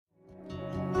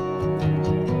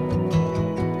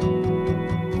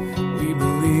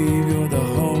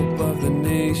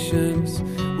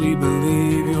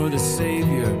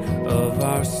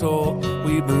soul.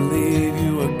 We believe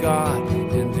you are God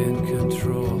and in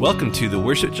control. Welcome to the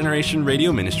Worship Generation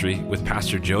Radio Ministry with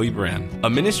Pastor Joey Brand, a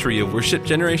ministry of Worship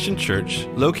Generation Church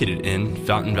located in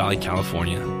Fountain Valley,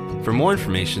 California. For more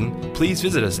information, please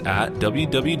visit us at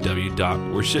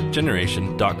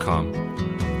www.worshipgeneration.com. We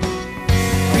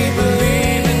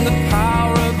believe in the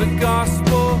power of the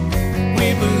gospel.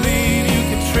 We believe you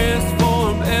can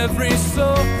transform every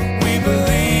soul. We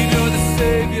believe you're the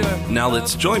Savior. Now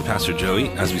let's join Pastor Joey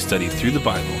as we study through the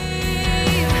Bible.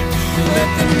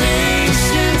 Let the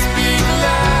nations be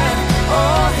glad,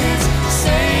 all his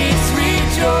saints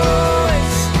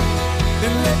rejoice,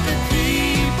 and let the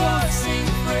people sing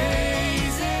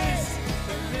praises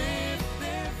and lift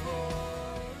their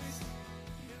voice.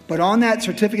 But on that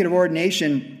certificate of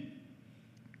ordination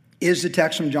is the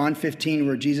text from John 15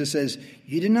 where Jesus says,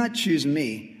 "You did not choose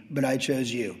me, but I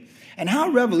chose you." And how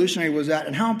revolutionary was that,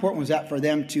 and how important was that for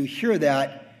them to hear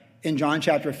that in John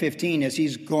chapter 15 as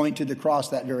he's going to the cross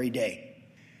that very day?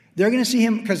 They're going to see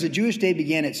him because the Jewish day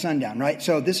began at sundown, right?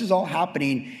 So this is all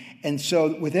happening. And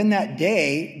so within that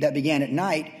day that began at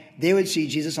night, they would see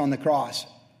Jesus on the cross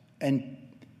and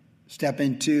step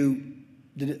into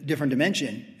the different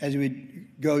dimension as he would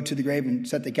go to the grave and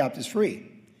set the captives free.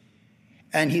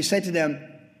 And he said to them,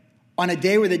 on a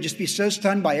day where they'd just be so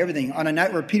stunned by everything, on a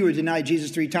night where Peter would deny Jesus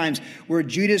 3 times, where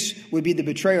Judas would be the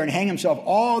betrayer and hang himself,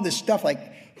 all this stuff, like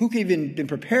who could have even been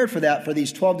prepared for that for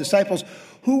these 12 disciples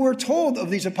who were told of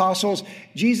these apostles?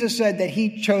 Jesus said that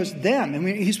he chose them. And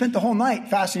he spent the whole night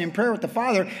fasting in prayer with the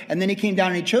Father, and then he came down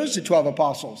and he chose the 12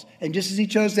 apostles. And just as he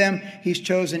chose them, he's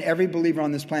chosen every believer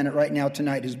on this planet right now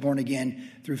tonight who's born again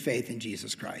through faith in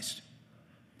Jesus Christ.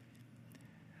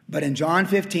 But in John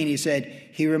 15,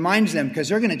 he reminds them, because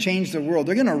they're going to change the world.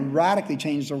 They're going to radically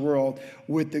change the world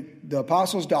with the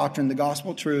apostles' doctrine, the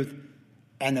gospel truth,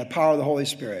 and the power of the Holy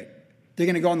Spirit. They're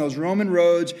going to go on those Roman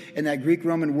roads in that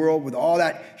Greek-Roman world with all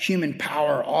that human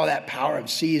power, all that power of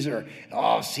Caesar,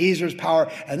 all Caesar's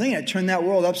power, and they're going to turn that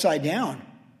world upside down.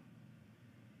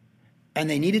 And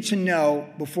they needed to know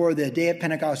before the day of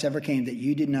Pentecost ever came that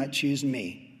you did not choose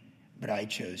me, but I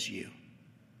chose you.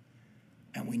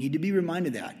 And we need to be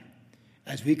reminded that.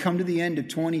 As we come to the end of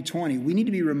 2020, we need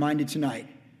to be reminded tonight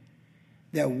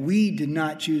that we did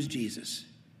not choose Jesus,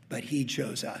 but he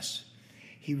chose us.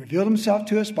 He revealed himself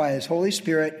to us by his Holy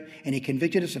Spirit, and he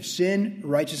convicted us of sin,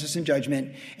 righteousness, and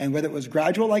judgment. And whether it was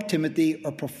gradual like Timothy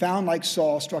or profound like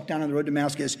Saul struck down on the road to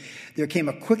Damascus, there came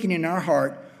a quickening in our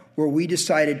heart where we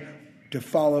decided to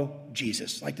follow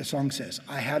Jesus. Like the song says,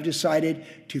 I have decided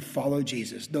to follow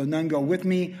Jesus. Though none go with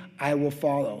me, I will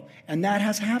follow. And that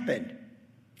has happened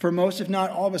for most, if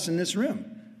not all of us in this room.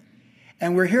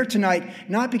 And we're here tonight,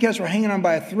 not because we're hanging on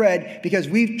by a thread, because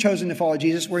we've chosen to follow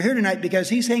Jesus. We're here tonight because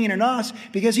he's hanging in us,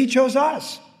 because he chose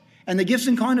us. And the gifts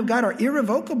and calling of God are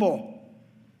irrevocable.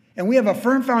 And we have a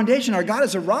firm foundation. Our God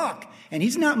is a rock, and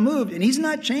he's not moved, and he's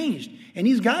not changed. And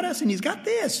he's got us, and he's got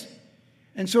this.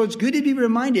 And so it's good to be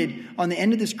reminded on the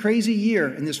end of this crazy year,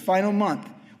 in this final month,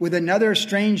 with another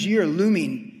strange year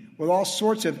looming, with all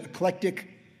sorts of eclectic,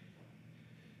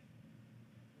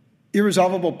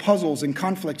 irresolvable puzzles and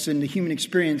conflicts in the human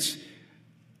experience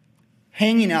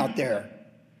hanging out there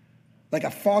like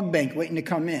a fog bank waiting to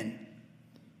come in. I'm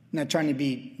not trying to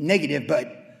be negative,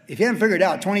 but if you haven't figured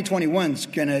out, 2021's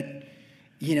going to,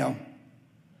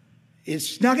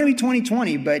 it's not going to be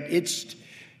 2020, but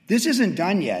this isn't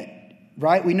done yet.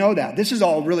 Right? We know that. This has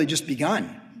all really just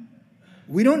begun.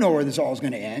 We don't know where this all is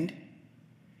going to end.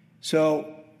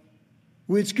 So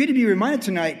it's good to be reminded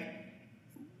tonight,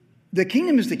 the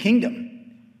kingdom is the kingdom.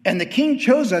 And the king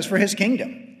chose us for his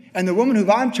kingdom. And the woman who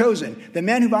I've chosen, the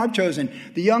man who I've chosen,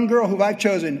 the young girl who I've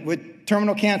chosen with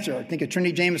terminal cancer, I think of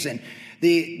Trinity Jameson,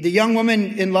 the young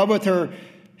woman in love with her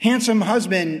handsome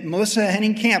husband, Melissa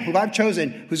Henning Camp, who I've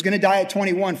chosen, who's going to die at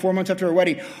 21, 4 months after her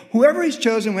wedding. Whoever he's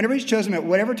chosen, whenever he's chosen, at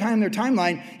whatever time in their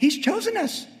timeline, he's chosen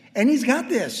us. And he's got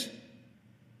this.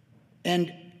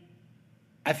 And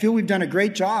I feel we've done a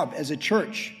great job as a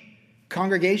church,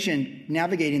 congregation,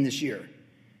 navigating this year.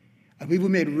 I believe we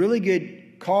made really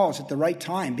good calls at the right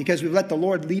time because we've let the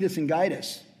Lord lead us and guide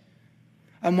us.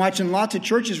 I'm watching lots of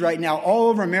churches right now all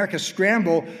over America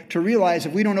scramble to realize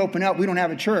if we don't open up, we don't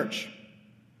have a church.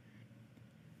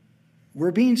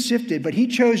 We're being sifted, but he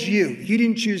chose you. You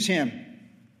didn't choose him.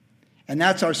 And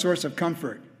that's our source of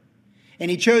comfort. And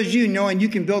he chose you knowing you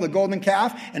can build a golden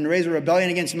calf and raise a rebellion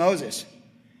against Moses.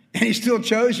 And he still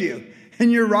chose you. And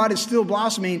your rod is still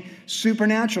blossoming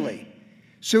supernaturally.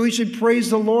 So we should praise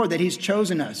the Lord that he's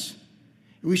chosen us.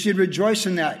 We should rejoice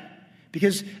in that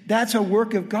because that's a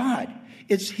work of God.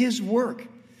 It's his work.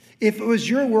 If it was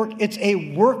your work, it's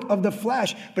a work of the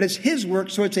flesh, but it's his work,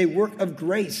 so it's a work of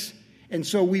grace. And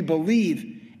so we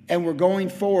believe, and we're going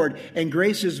forward, and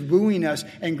grace is wooing us,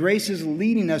 and grace is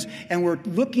leading us, and we're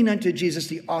looking unto Jesus,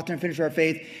 the author and finisher of our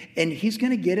faith, and he's going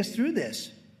to get us through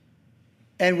this.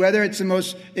 And whether it's the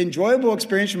most enjoyable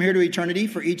experience from here to eternity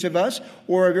for each of us,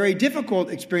 or a very difficult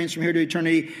experience from here to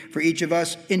eternity for each of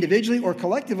us individually or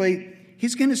collectively,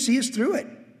 he's going to see us through it.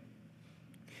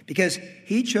 Because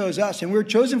he chose us, and we're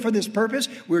chosen for this purpose,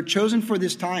 we're chosen for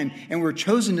this time, and we're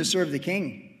chosen to serve the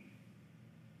King.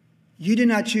 You did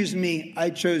not choose me,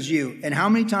 I chose you. And how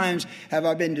many times have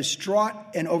I been distraught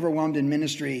and overwhelmed in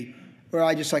ministry where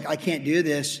I can't do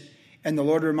this. And the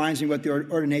Lord reminds me what the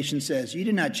ordination says. You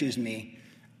did not choose me,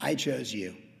 I chose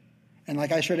you. And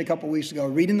like I shared a couple weeks ago,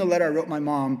 reading the letter I wrote my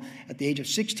mom at the age of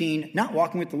 16, not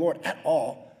walking with the Lord at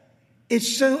all.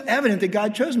 It's so evident that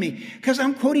God chose me because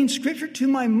I'm quoting scripture to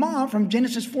my mom from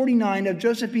Genesis 49 of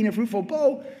Joseph being a fruitful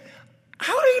bow.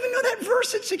 How did I even know that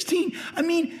verse at 16? I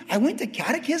mean, I went to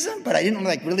catechism, but I didn't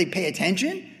really pay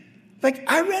attention.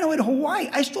 I ran away to Hawaii.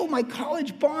 I stole my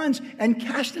college bonds and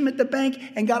cashed them at the bank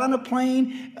and got on a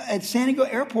plane at San Diego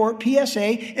Airport, PSA,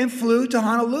 and flew to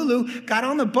Honolulu, got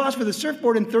on the bus with a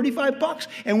surfboard and $35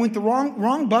 and went the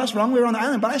wrong bus, wrong way around the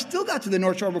island. But I still got to the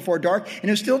North Shore before dark, and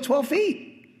it was still 12 feet.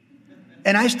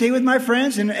 And I stayed with my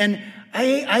friends, and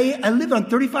I lived on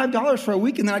 $35 for a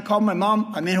week, and then I called my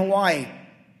mom, I'm in Hawaii.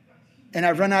 And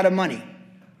I've run out of money.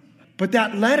 But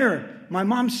that letter, my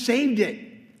mom saved it.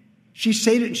 She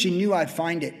saved it and she knew I'd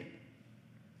find it.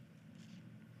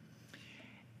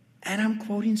 And I'm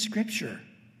quoting scripture.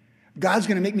 God's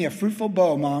going to make me a fruitful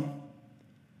bow, Mom.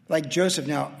 Like Joseph.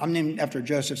 Now, I'm named after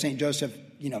Joseph, St. Joseph,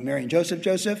 marrying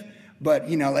Joseph. But,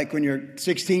 when you're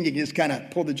 16, you can just kind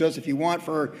of pull the Joseph you want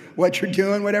for what you're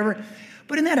doing, whatever.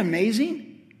 But isn't that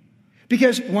amazing?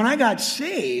 Because when I got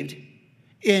saved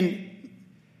in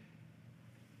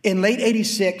late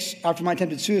 86, after my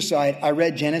attempted suicide, I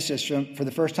read Genesis for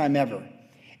the first time ever.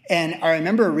 And I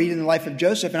remember reading the life of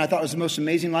Joseph, and I thought it was the most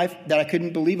amazing life that I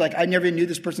couldn't believe. I never even knew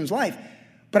this person's life.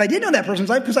 But I did know that person's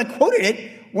life because I quoted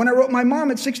it when I wrote my mom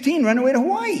at 16, run away to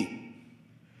Hawaii.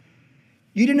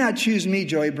 You did not choose me,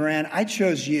 Joey Brand. I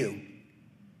chose you.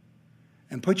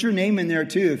 And put your name in there,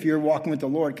 too, if you're walking with the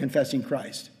Lord, confessing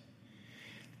Christ.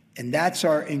 And that's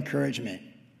our encouragement.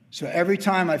 So every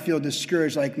time I feel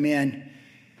discouraged, man,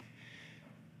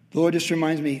 the Lord just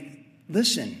reminds me,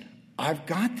 listen, I've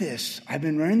got this. I've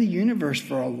been running the universe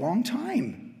for a long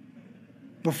time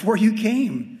before you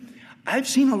came. I've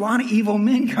seen a lot of evil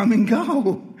men come and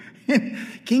go.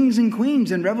 Kings and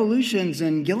queens and revolutions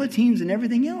and guillotines and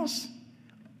everything else.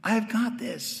 I've got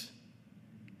this.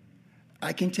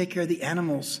 I can take care of the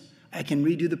animals. I can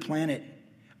redo the planet.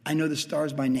 I know the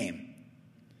stars by name.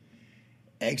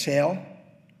 Exhale.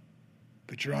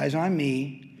 Put your eyes on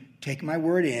me. Take my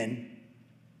word in.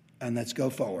 And let's go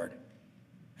forward.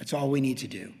 That's all we need to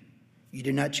do. You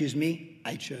did not choose me,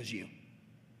 I chose you.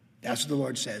 That's what the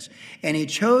Lord says. And he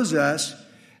chose us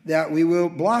that we will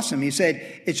blossom. He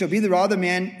said, it shall be the rod of the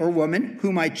man or woman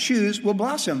whom I choose will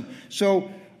blossom. So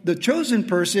the chosen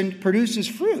person produces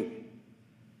fruit.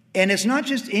 And it's not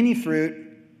just any fruit,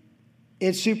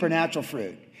 it's supernatural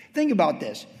fruit. Think about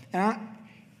this.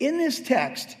 In this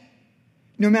text,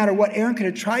 no matter what Aaron could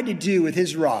have tried to do with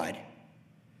his rod,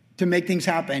 to make things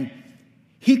happen,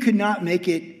 he could not make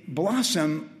it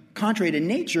blossom contrary to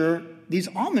nature, these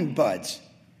almond buds.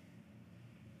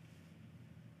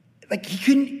 He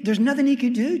couldn't, there's nothing he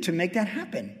could do to make that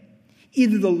happen.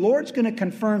 Either the Lord's going to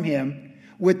confirm him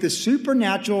with the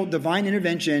supernatural divine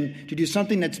intervention to do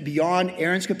something that's beyond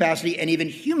Aaron's capacity and even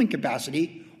human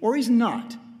capacity, or he's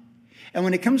not. And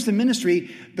when it comes to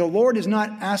ministry, the Lord is not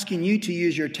asking you to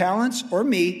use your talents or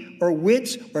me or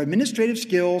wits or administrative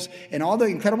skills and all the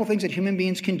incredible things that human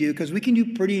beings can do, because we can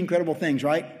do pretty incredible things,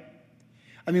 right?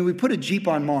 We put a Jeep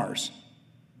on Mars.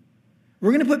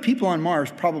 We're going to put people on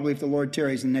Mars probably if the Lord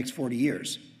tarries in the next 40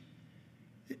 years.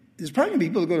 There's probably going to be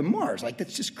people who go to Mars.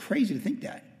 That's just crazy to think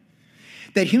that.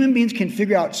 That human beings can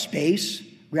figure out space,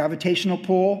 gravitational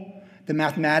pull, the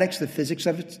mathematics, the physics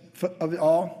of it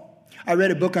all. I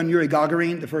read a book on Yuri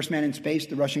Gagarin, the first man in space,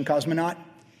 the Russian cosmonaut,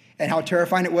 and how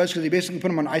terrifying it was because they basically put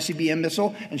him on an ICBM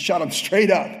missile and shot him straight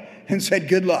up and said,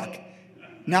 good luck.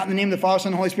 Not in the name of the Father, Son,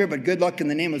 and the Holy Spirit, but good luck in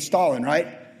the name of Stalin, right?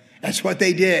 That's what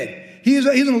they did. He's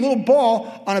in a little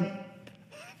ball on a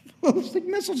little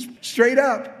missile straight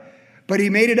up. But he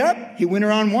made it up. He went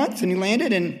around once and he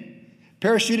landed and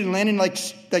parachuted and landed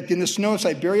like in the snow of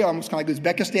Siberia, almost kind of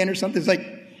like Uzbekistan or something.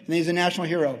 And he's a national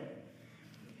hero.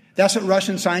 That's what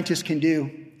Russian scientists can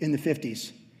do in the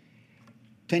 50s.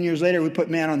 10 years later, we put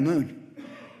man on the moon.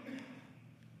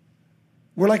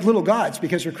 We're like little gods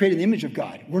because we're created in the image of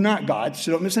God. We're not gods,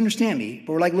 so don't misunderstand me,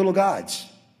 but we're like little gods.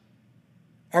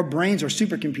 Our brains are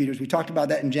supercomputers. We talked about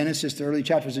that in Genesis, the early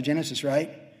chapters of Genesis,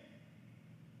 right?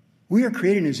 We are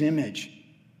created in his image.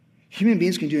 Human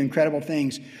beings can do incredible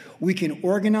things. We can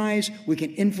organize, we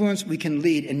can influence, we can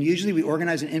lead. And usually we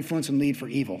organize and influence and lead for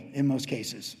evil in most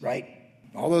cases, right?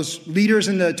 All those leaders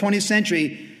in the 20th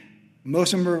century,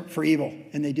 most of them were for evil.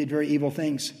 And they did very evil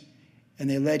things. And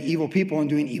they led evil people in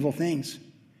doing evil things.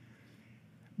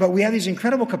 But we have these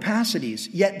incredible capacities,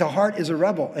 yet the heart is a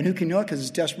rebel. And who can know it? Because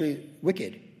it's desperately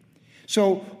wicked.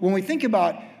 So when we think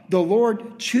about the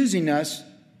Lord choosing us,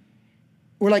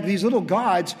 we're like these little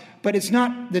gods, but it's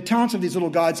not the talents of these little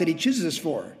gods that he chooses us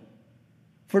for.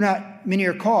 For not many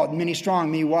are called, many strong,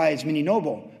 many wise, many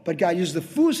noble. But God uses the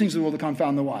foolish things of the world to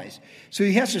confound the wise. So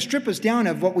he has to strip us down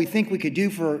of what we think we could do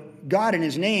for God in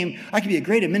his name. I could be a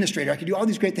great administrator. I could do all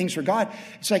these great things for God.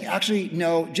 It's like, actually,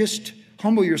 no, just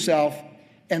humble yourself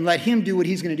and let him do what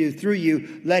he's going to do through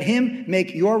you. Let him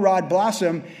make your rod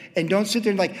blossom. And don't sit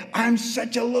there and like, I'm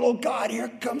such a little God. Here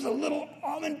comes a little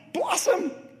almond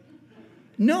blossom.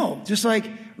 No, just like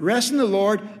rest in the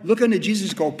Lord, look unto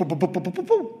Jesus, go poo, poo, poo, poo, poo,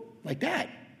 poo, like that.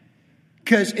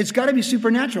 Because it's got to be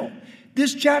supernatural.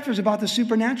 This chapter is about the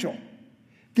supernatural.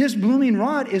 This blooming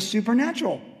rod is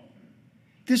supernatural.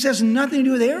 This has nothing to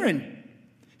do with Aaron.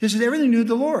 This has everything to do with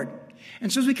the Lord.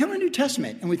 And so as we come to the New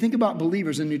Testament and we think about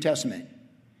believers in the New Testament,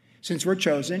 since we're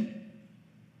chosen,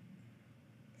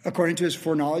 according to his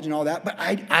foreknowledge and all that, but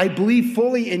I believe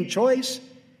fully in choice.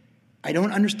 I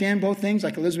don't understand both things.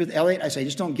 Like Elizabeth Elliot, I say,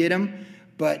 just don't get them.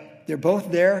 But they're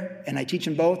both there, and I teach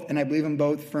them both, and I believe them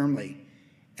both firmly.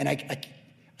 And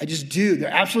I just do. They're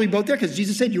absolutely both there because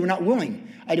Jesus said you were not willing.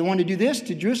 I didn't want to do this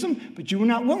to Jerusalem, but you were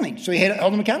not willing. So he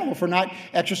held them accountable for not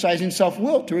exercising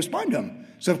self-will to respond to him.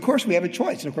 So, of course, we have a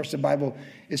choice. And, of course, the Bible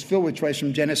is filled with choice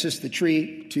from Genesis, the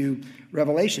tree, to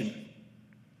Revelation.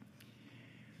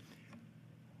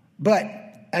 But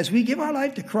as we give our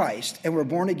life to Christ and we're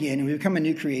born again and we become a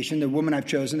new creation, the woman I've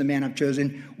chosen, the man I've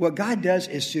chosen, what God does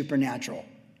is supernatural.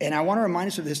 And I want to remind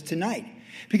us of this tonight.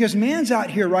 Because man's out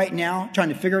here right now trying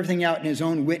to figure everything out in his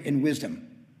own wit and wisdom.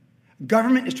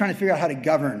 Government is trying to figure out how to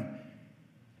govern.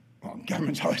 Well,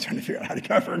 government's always trying to figure out how to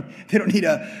govern. They don't need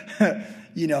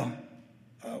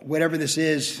whatever this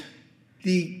is,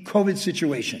 the COVID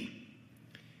situation.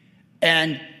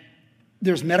 And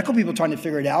there's medical people trying to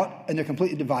figure it out, and they're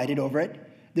completely divided over it.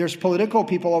 There's political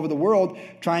people over the world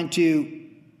trying to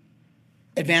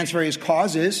advance various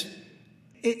causes.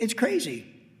 It's crazy.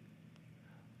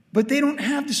 But they don't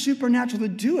have the supernatural to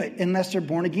do it unless they're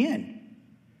born again.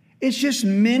 It's just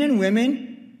men and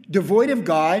women devoid of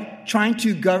God, trying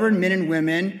to govern men and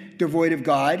women devoid of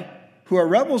God, who are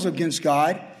rebels against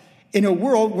God in a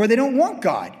world where they don't want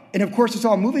God. And of course, it's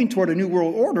all moving toward a new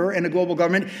world order and a global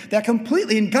government that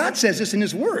completely, and God says this in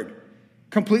his word,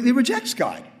 completely rejects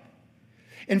God.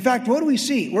 In fact, what do we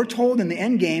see? We're told in the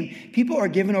end game, people are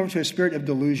given over to a spirit of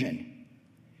delusion.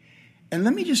 And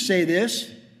let me just say this.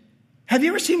 Have you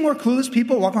ever seen more clueless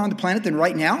people walk around the planet than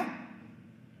right now?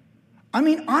 I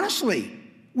mean, honestly,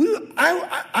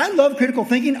 I love critical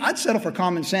thinking. I'd settle for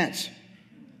common sense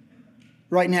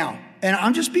right now. And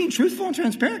I'm just being truthful and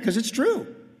transparent because it's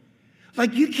true.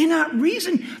 Like, you cannot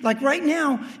reason. Like right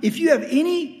now, if you have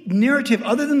any narrative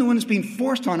other than the one that's being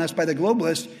forced on us by the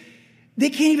globalists, they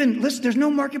can't even listen. There's no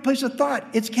marketplace of thought.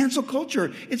 It's cancel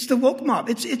culture. It's the woke mob.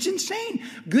 It's insane.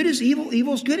 Good is evil.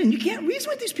 Evil is good. And you can't reason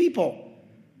with these people.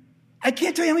 I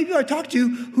can't tell you how many people I talk to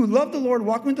who love the Lord,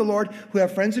 walk with the Lord, who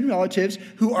have friends and relatives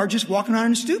who are just walking around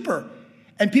in a stupor.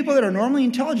 And people that are normally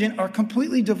intelligent are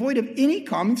completely devoid of any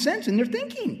common sense in their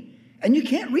thinking. And you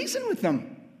can't reason with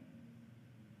them.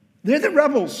 They're the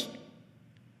rebels.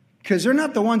 Because they're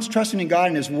not the ones trusting in God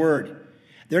and his word.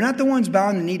 They're not the ones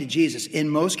bowing the knee to Jesus in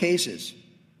most cases.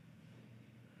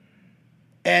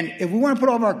 And if we want to put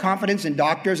all of our confidence in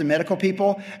doctors and medical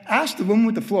people, ask the woman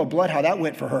with the flow of blood how that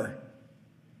went for her.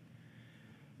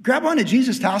 Grab onto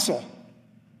Jesus' tassel.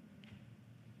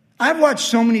 I've watched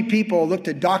so many people look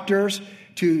to doctors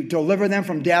to deliver them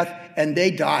from death, and they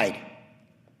died.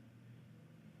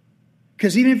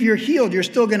 Because even if you're healed, you're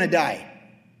still going to die.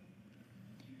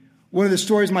 One of the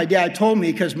stories my dad told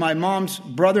me, because my mom's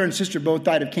brother and sister both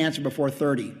died of cancer before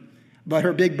 30. But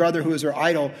her big brother, who was her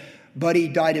idol, Buddy,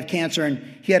 died of cancer, and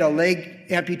he had a leg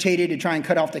amputated to try and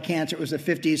cut off the cancer. It was the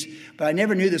 50s. But I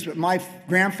never knew this, but my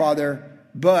grandfather,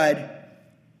 Bud,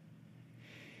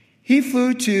 he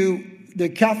flew to the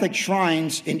Catholic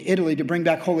shrines in Italy to bring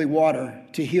back holy water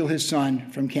to heal his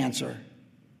son from cancer.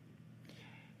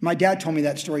 My dad told me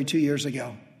that story 2 years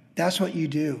ago. That's what you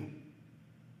do.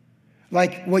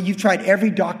 Like, well, you've tried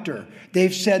every doctor.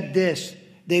 They've said this.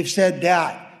 They've said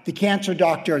that. The cancer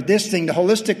doctor, this thing, the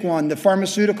holistic one, the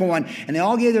pharmaceutical one, and they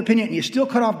all gave their opinion, and you still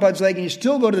cut off Bud's leg, and you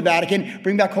still go to the Vatican,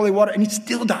 bring back holy water, and he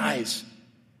still dies.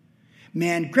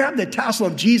 Man, grab the tassel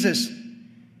of Jesus.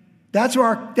 That's where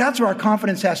our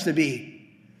confidence has to be.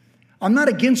 I'm not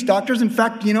against doctors. In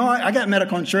fact, I got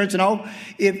medical insurance, and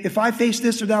if I face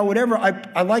this or that, or whatever,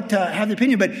 I like to have the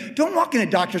opinion. But don't walk in a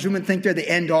doctor's room and think they're the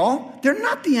end all. They're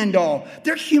not the end all.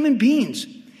 They're human beings.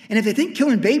 And if they think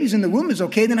killing babies in the womb is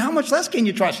okay, then how much less can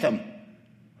you trust them?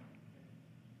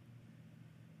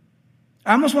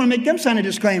 I almost want to make them sign a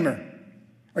disclaimer.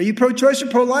 Are you pro-choice or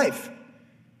pro-life?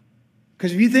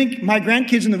 Because if you think my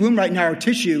grandkids in the womb right now are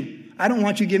tissue, I don't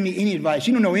want you to give me any advice.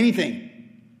 You don't know anything.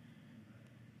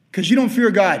 Because you don't fear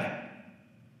God.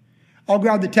 I'll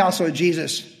grab the tassel of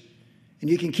Jesus, and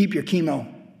you can keep your chemo.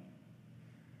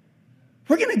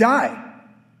 We're going to die.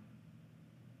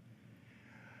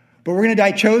 But we're going to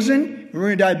die chosen, and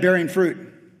we're going to die bearing fruit.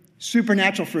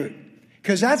 Supernatural fruit.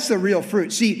 Because that's the real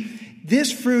fruit. See,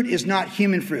 this fruit is not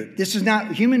human fruit. This is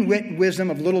not human wit and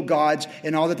wisdom of little gods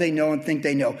and all that they know and think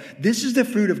they know. This is the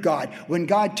fruit of God. When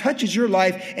God touches your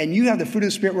life and you have the fruit of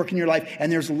the Spirit working in your life,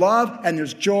 and there's love and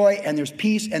there's joy and there's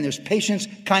peace and there's patience,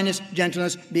 kindness,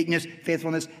 gentleness, meekness,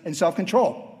 faithfulness, and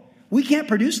self-control. We can't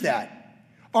produce that.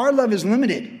 Our love is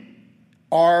limited.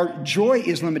 Our joy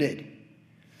is limited.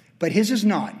 But His is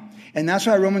not. And that's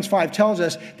why Romans 5 tells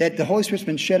us that the Holy Spirit's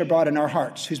been shed abroad in our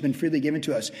hearts, who's been freely given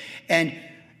to us. And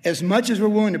as much as we're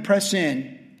willing to press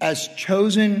in as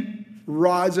chosen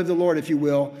rods of the Lord, if you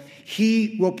will,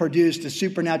 He will produce the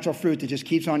supernatural fruit that just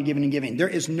keeps on giving and giving. There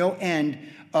is no end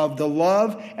of the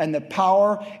love and the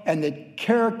power and the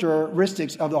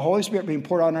characteristics of the Holy Spirit being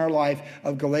poured out in our life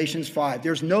of Galatians 5.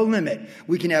 There's no limit.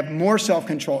 We can have more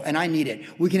self-control, and I need it.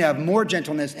 We can have more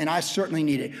gentleness, and I certainly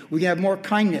need it. We can have more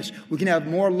kindness. We can have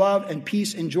more love and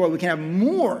peace and joy. We can have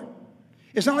more.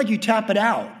 It's not like you tap it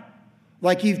out,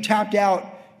 like you've tapped out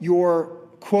your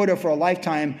quota for a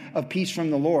lifetime of peace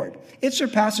from the Lord. It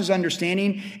surpasses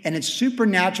understanding, and it's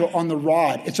supernatural on the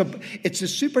rod. It's a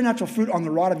supernatural fruit on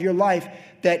the rod of your life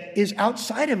that is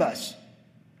outside of us.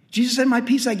 Jesus said, "My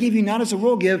peace I give you, not as the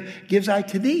world gives I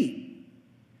to thee."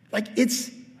 Like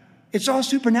it's all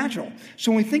supernatural.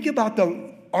 So when we think about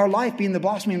our life being the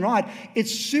blossoming rod,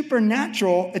 it's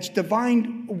supernatural. It's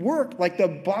divine work, like the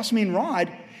blossoming rod.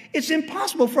 It's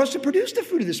impossible for us to produce the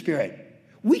fruit of the Spirit.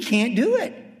 We can't do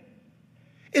it.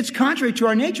 It's contrary to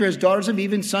our nature as daughters of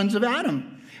Eve and sons of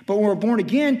Adam. But when we're born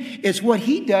again, it's what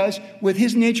He does with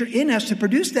His nature in us to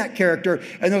produce that character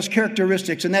and those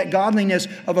characteristics and that godliness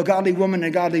of a godly woman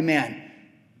and a godly man.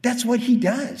 That's what He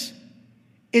does.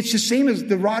 It's the same as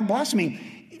the rod blossoming.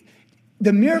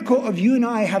 The miracle of you and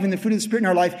I having the fruit of the Spirit in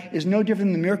our life is no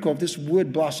different than the miracle of this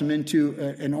wood blossom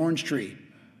into an orange tree.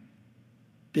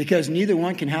 Because neither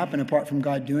one can happen apart from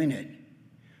God doing it.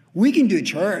 We can do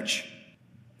church.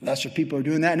 Lesser people are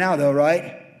doing that now, though,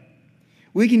 right?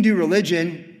 We can do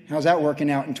religion. How's that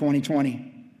working out in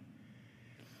 2020?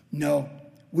 No,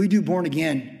 we do born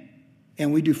again,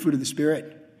 and we do fruit of the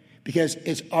Spirit because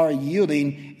it's our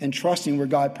yielding and trusting where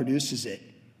God produces it.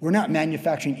 We're not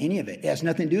manufacturing any of it. It has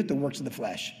nothing to do with the works of the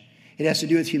flesh. It has to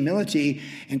do with humility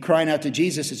and crying out to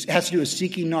Jesus. It has to do with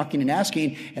seeking, knocking, and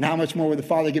asking, and how much more will the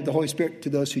Father give the Holy Spirit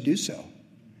to those who do so?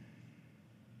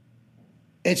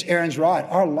 It's Aaron's rod.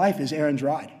 Our life is Aaron's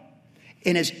rod.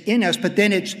 And it's in us, but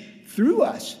then it's through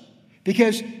us.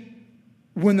 Because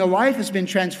when the life has been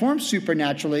transformed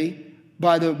supernaturally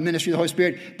by the ministry of the Holy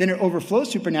Spirit, then it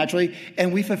overflows supernaturally,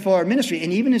 and we fulfill our ministry.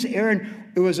 And even as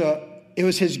Aaron, it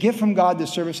was his gift from God, the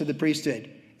service of the priesthood.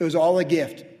 It was all a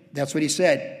gift. That's what he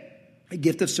said. A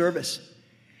gift of service.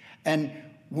 And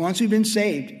once we've been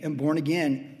saved and born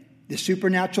again, the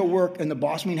supernatural work and the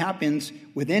blossoming happens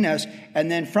within us, and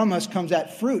then from us comes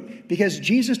that fruit. Because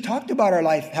Jesus talked about our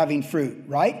life having fruit,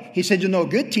 right? He said, you'll know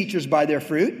good teachers by their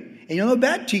fruit, and you'll know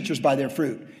bad teachers by their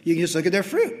fruit. You can just look at their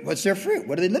fruit. What's their fruit?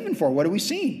 What are they living for? What are we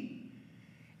seeing?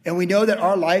 And we know that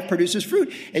our life produces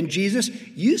fruit. And Jesus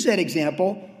used that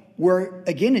example where,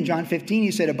 again, in John 15,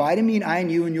 He said, abide in me and I in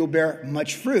you, and you'll bear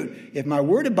much fruit. If my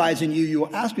word abides in you, you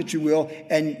will ask what you will,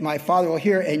 and my Father will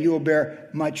hear, and you will bear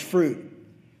much fruit.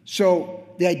 So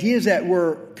the idea is that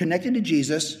we're connected to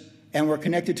Jesus and we're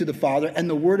connected to the Father, and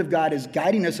the Word of God is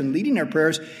guiding us and leading our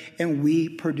prayers, and we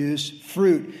produce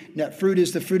fruit. That fruit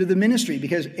is the fruit of the ministry,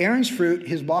 because Aaron's fruit,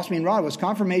 his blossoming rod, was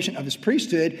confirmation of his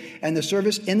priesthood and the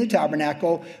service in the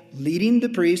tabernacle, leading the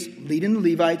priests, leading the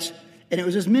Levites, and it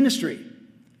was his ministry.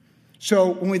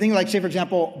 So when we think like, say, for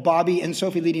example, Bobby and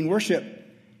Sophie leading worship,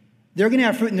 they're going to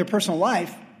have fruit in their personal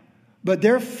life, but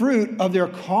their fruit of their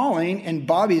calling and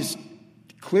Bobby's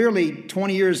clearly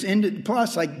 20 years into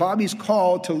plus, like Bobby's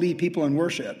called to lead people in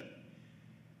worship.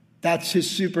 That's his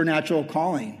supernatural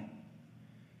calling.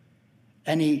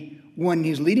 And when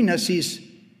he's leading us,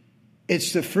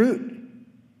 it's the fruit.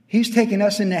 He's taking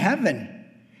us into heaven.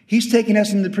 He's taking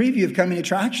us in the preview of coming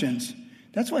attractions.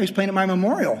 That's why he's playing at my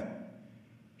memorial.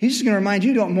 He's just going to remind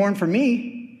you, don't mourn for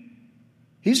me.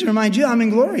 He's going to remind you, I'm in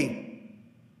glory.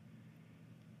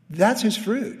 That's his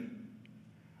fruit.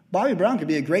 Bobby Brown could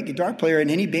be a great guitar player in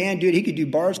any band, dude. He could do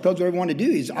bars, clubs, whatever he wanted to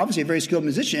do. He's obviously a very skilled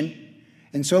musician.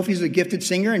 And Sophie's a gifted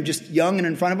singer and just young and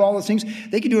in front of all those things.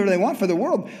 They can do whatever they want for the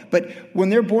world. But when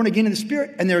they're born again in the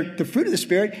Spirit and they're the fruit of the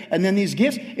Spirit and then these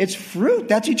gifts, it's fruit.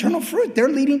 That's eternal fruit. They're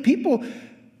leading people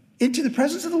into the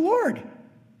presence of the Lord.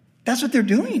 That's what they're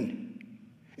doing.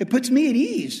 It puts me at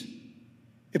ease.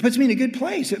 It puts me in a good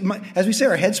place. As we say,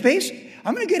 our headspace,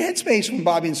 I'm in a good headspace when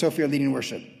Bobby and Sophie are leading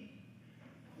worship.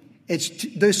 It's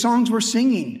the songs we're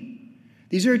singing.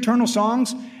 These are eternal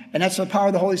songs. And that's the power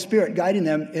of the Holy Spirit guiding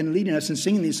them and leading us and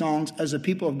singing these songs as a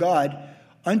people of God,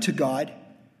 unto God,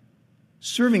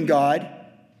 serving God,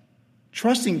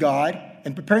 trusting God,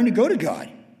 and preparing to go to God.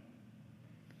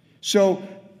 So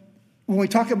when we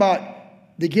talk about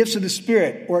the gifts of the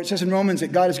Spirit, or it says in Romans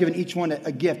that God has given each one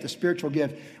a gift, a spiritual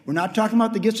gift, we're not talking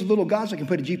about the gifts of little gods that can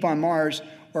put a Jeep on Mars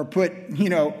or put,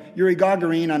 Yuri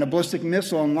Gagarin on a ballistic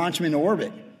missile and launch him into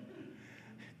orbit.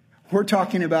 We're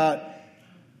talking about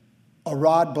a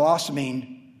rod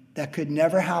blossoming that could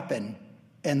never happen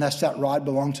unless that rod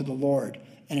belonged to the Lord.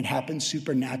 And it happens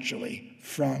supernaturally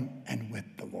from and with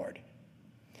the Lord.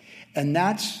 And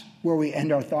that's where we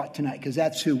end our thought tonight, because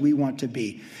that's who we want to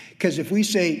be. Because if we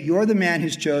say, you're the man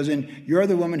who's chosen, you're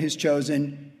the woman who's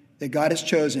chosen, that God has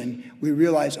chosen, we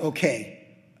realize, okay.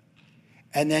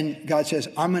 And then God says,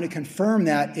 I'm going to confirm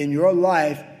that in your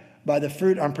life by the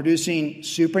fruit I'm producing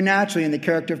supernaturally in the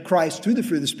character of Christ through the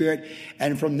fruit of the Spirit.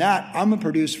 And from that, I'm going to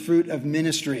produce fruit of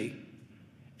ministry.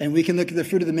 And we can look at the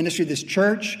fruit of the ministry of this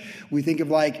church. We think of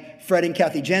like Fred and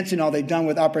Kathy Jensen, all they've done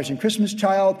with Operation Christmas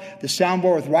Child, the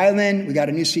soundboard with Rylan. We got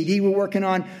a new CD we're working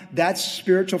on. That's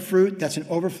spiritual fruit. That's an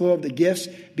overflow of the gifts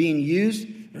being used.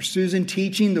 Or Susan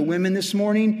teaching the women this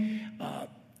morning.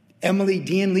 Emily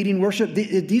Dean leading worship.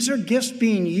 These are gifts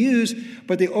being used,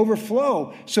 but they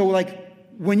overflow. So like,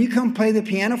 when you come play the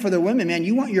piano for the women, man,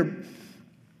 you want your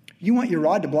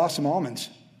rod to blossom almonds.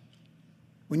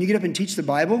 When you get up and teach the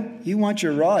Bible, you want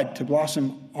your rod to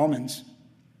blossom almonds.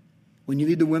 When you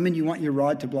lead the women, you want your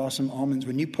rod to blossom almonds.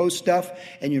 When you post stuff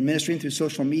and you're ministering through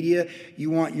social media,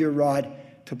 you want your rod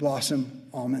to blossom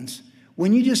almonds.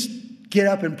 When you just get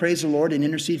up and praise the Lord and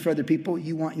intercede for other people,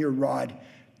 you want your rod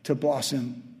to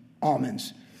blossom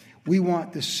almonds. We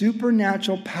want the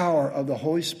supernatural power of the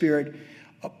Holy Spirit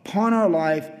upon our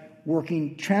life,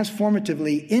 working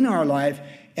transformatively in our life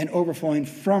and overflowing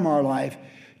from our life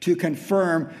to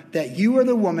confirm that you are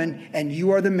the woman and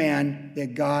you are the man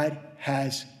that God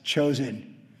has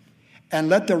chosen. And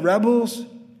let the rebels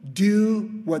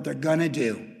do what they're going to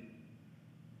do.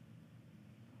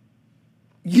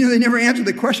 They never answered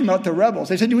the question about the rebels.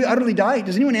 They said, do we utterly die?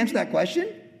 Does anyone answer that question?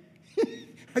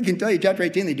 I can tell you, chapter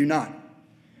 18, they do not.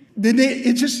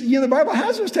 It's just, the Bible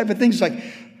has those type of things. It's like,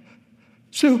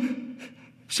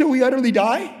 so we utterly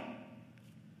die?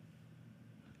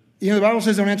 The Bible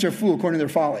says don't answer a fool according to their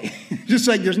folly. Just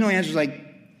like there's no answers like,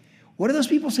 what are those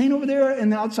people saying over there in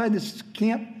the outside this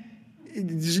camp?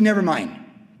 Just never mind.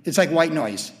 It's like white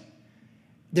noise.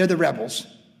 They're the rebels.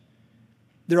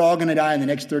 They're all going to die in the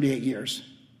next 38 years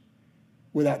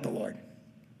without the Lord.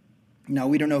 Now,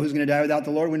 we don't know who's going to die without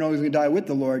the Lord. We know who's going to die with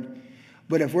the Lord.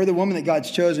 But if we're the woman that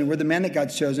God's chosen, we're the man that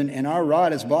God's chosen, and our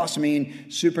rod is blossoming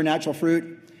supernatural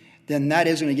fruit, then that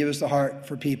is going to give us the heart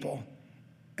for people.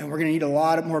 And we're going to need a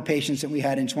lot more patience than we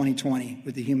had in 2020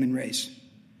 with the human race.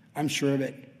 I'm sure of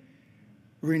it.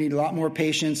 We're going to need a lot more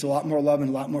patience, a lot more love, and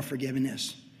a lot more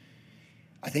forgiveness.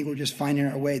 I think we're just finding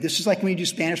our way. This is like when you do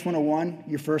Spanish 101,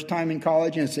 your first time in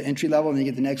college, and it's the entry level, and then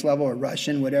you get the next level, or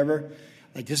Russian, whatever.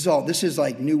 Like this is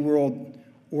like New World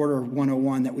Order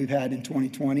 101 that we've had in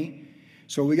 2020.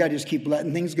 So we got to just keep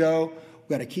letting things go.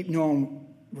 We got to keep knowing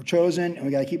we're chosen, and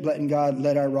we got to keep letting God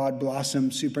let our rod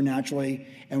blossom supernaturally,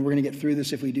 and we're going to get through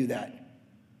this if we do that.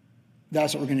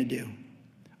 That's what we're going to do.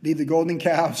 Leave the golden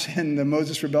calves and the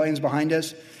Moses rebellions behind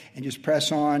us and just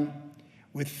press on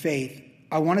with faith.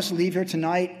 I want us to leave here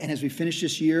tonight, and as we finish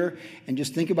this year, and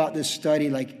just think about this study,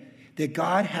 like that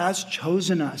God has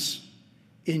chosen us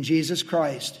in Jesus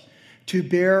Christ to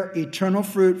bear eternal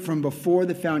fruit from before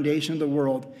the foundation of the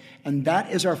world. And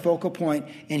that is our focal point,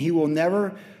 and he will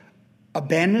never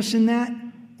abandon us in that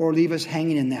or leave us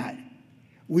hanging in that.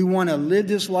 We want to live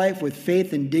this life with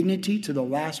faith and dignity to the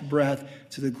last breath,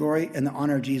 to the glory and the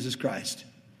honor of Jesus Christ.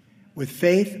 With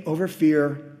faith over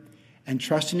fear and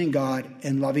trusting in God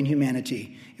and loving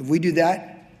humanity. If we do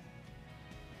that,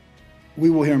 we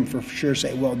will hear him for sure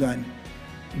say, well done,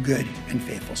 good and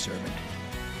faithful servant.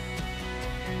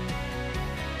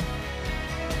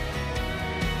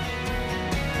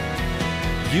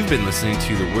 You've been listening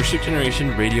to the Worship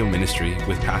Generation Radio Ministry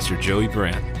with Pastor Joey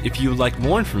Baran. If you would like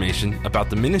more information about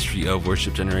the ministry of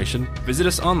Worship Generation, visit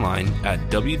us online at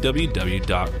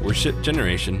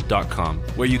www.worshipgeneration.com,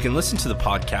 where you can listen to the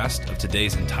podcast of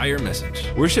today's entire message.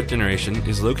 Worship Generation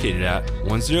is located at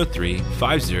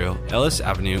 10350 Ellis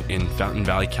Avenue in Fountain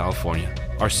Valley, California.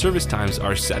 Our service times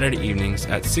are Saturday evenings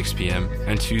at 6 p.m.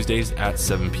 and Tuesdays at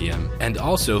 7 p.m. And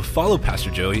also follow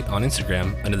Pastor Joey on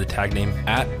Instagram under the tag name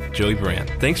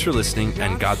 @JoeyBaran. Thanks for listening,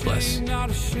 and God bless. Not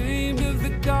ashamed of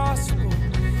the gospel.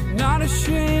 Not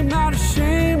ashamed of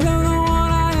the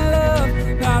one I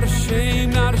love. Not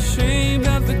ashamed, not ashamed.